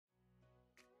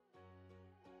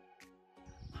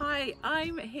Hi,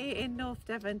 I'm here in North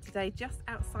Devon today, just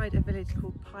outside a village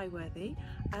called Pyworthy,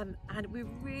 and we're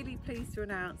really pleased to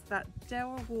announce that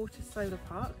Derril Water Solar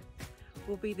Park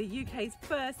will be the UK's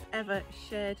first ever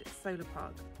shared solar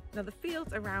park. Now the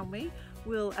fields around me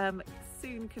will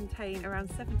soon contain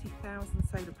around 70,000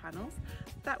 solar panels.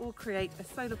 That will create a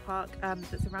solar park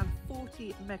that's around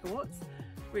 40 megawatts,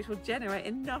 which will generate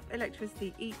enough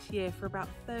electricity each year for about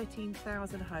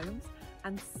 13,000 homes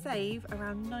and save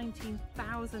around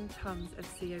 19,000 tonnes of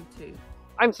CO2.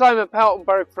 I'm Simon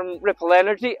Peltenberg from Ripple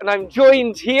Energy, and I'm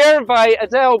joined here by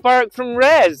Adele Burke from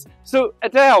RES. So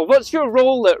Adele, what's your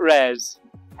role at RES?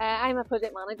 I'm a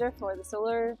project manager for the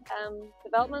solar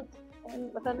development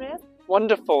within RES.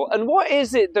 Wonderful. And what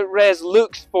is it that RES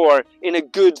looks for in a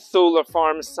good solar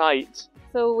farm site?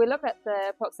 So we look at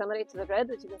the proximity to the grid,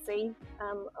 as you can see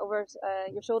over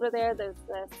your shoulder there. There's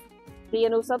this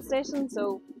DNO substation,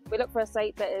 so we look for a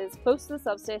site that is close to the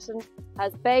substation,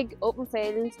 has big open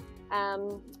fields,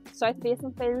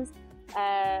 south-facing fields,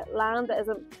 land that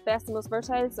isn't best and most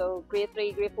fertile, so grade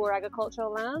 3, grade 4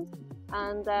 agricultural land,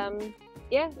 and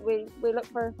yeah, we look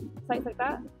for sites like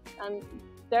that, and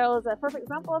Derril is a perfect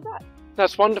example of that.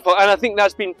 That's wonderful, and I think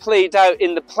that's been played out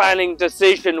in the planning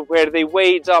decision where they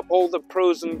weighed up all the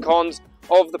pros and cons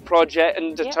of the project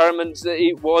and determined that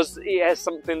it has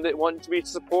something that wanted to be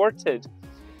supported.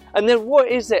 And then what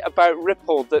is it about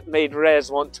Ripple that made RES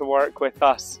want to work with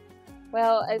us?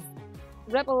 Well,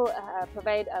 Ripple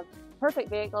provide a perfect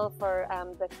vehicle for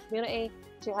the community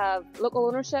to have local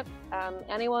ownership,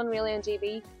 anyone really in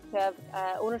GB to have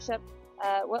ownership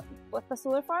with the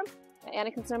solar farm,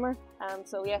 any consumer.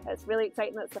 So yeah, it's really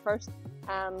exciting that it's the first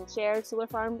shared solar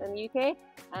farm in the UK,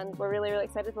 and we're really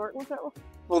excited to work with Ripple.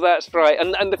 Well, that's right,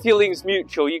 and the feeling's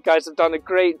mutual. You guys have done a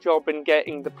great job in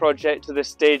getting the project to this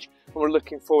stage, and we're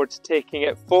looking forward to taking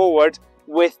it forward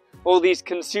with all these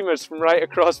consumers from right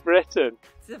across Britain.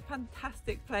 It's a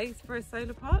fantastic place for a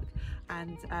solar park,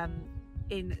 and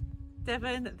in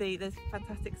Devon there's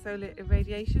fantastic solar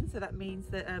irradiation, so that means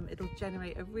that it'll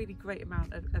generate a really great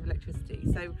amount of electricity.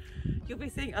 So you'll be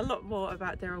seeing a lot more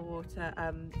about Derril Water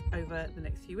over the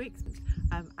next few weeks,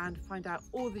 and find out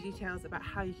all the details about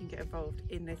how you can get involved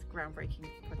in this groundbreaking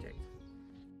project.